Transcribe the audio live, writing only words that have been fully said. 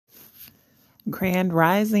Grand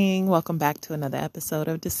Rising. Welcome back to another episode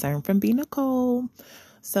of Discern from B. Nicole.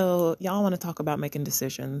 So y'all want to talk about making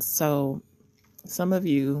decisions. So some of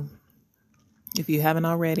you, if you haven't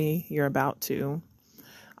already, you're about to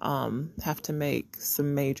have to make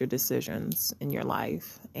some major decisions in your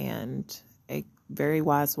life. And a very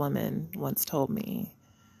wise woman once told me,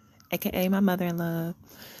 aka my mother-in-law,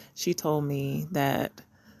 she told me that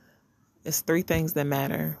it's three things that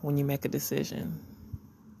matter when you make a decision.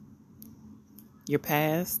 Your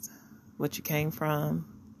past, what you came from,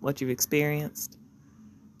 what you've experienced,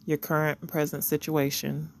 your current and present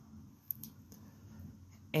situation,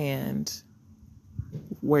 and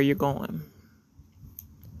where you're going.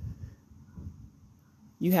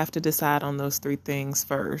 You have to decide on those three things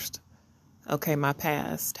first. Okay, my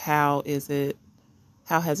past, how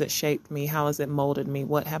has it shaped me? How has it molded me?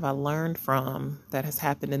 What have I learned from that has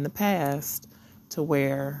happened in the past to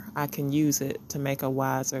where I can use it to make a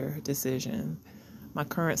wiser decision? My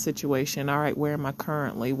current situation, all right, where am I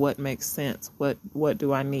currently? What makes sense? What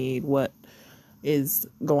do I need? What is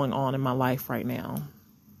going on in my life right now?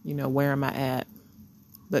 Where am I at?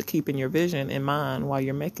 But keeping your vision in mind while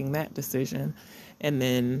you're making that decision. And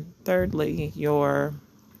then thirdly,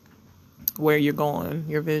 where you're going,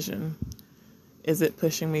 your vision. Is it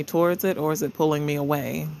pushing me towards it or is it pulling me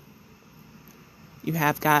away? You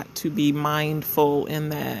have got to be mindful in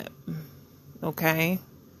that, okay?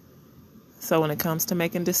 So when it comes to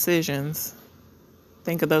making decisions,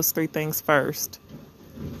 think of those three things first.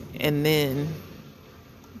 And then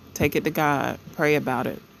take it to God. Pray about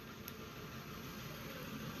it.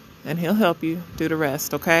 And He'll help you do the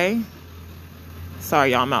rest, okay? Sorry,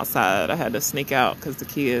 y'all, I'm outside. I had to sneak out because the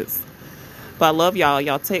kids. But I love y'all.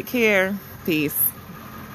 Y'all take care. Peace.